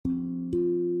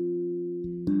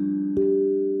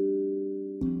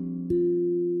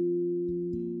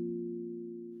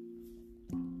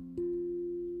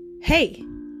Hey,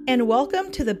 and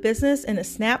welcome to the Business in a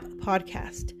Snap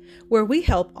podcast, where we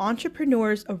help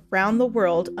entrepreneurs around the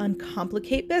world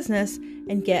uncomplicate business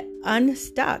and get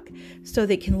unstuck so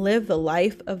they can live the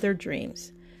life of their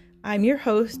dreams. I'm your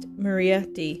host, Maria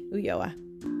D. Ulloa.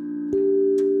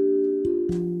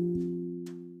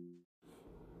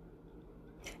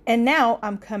 And now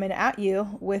I'm coming at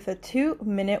you with a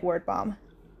 2-minute word bomb.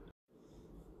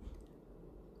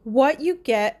 What you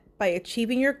get by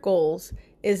achieving your goals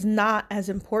is not as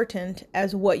important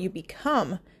as what you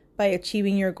become by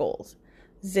achieving your goals.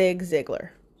 Zig Ziglar.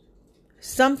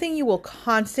 Something you will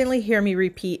constantly hear me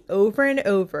repeat over and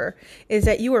over is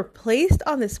that you are placed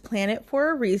on this planet for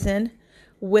a reason,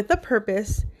 with a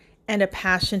purpose, and a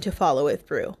passion to follow it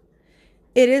through.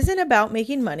 It isn't about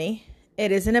making money.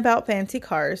 It isn't about fancy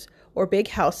cars or big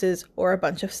houses or a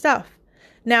bunch of stuff.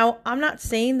 Now, I'm not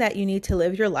saying that you need to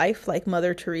live your life like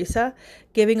Mother Teresa,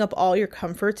 giving up all your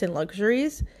comforts and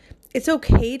luxuries. It's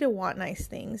okay to want nice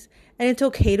things, and it's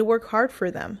okay to work hard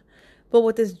for them. But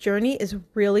what this journey is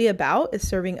really about is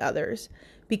serving others,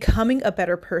 becoming a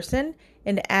better person,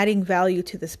 and adding value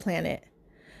to this planet.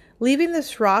 Leaving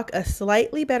this rock a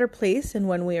slightly better place than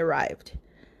when we arrived.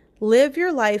 Live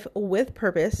your life with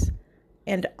purpose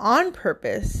and on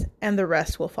purpose, and the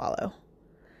rest will follow.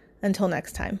 Until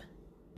next time.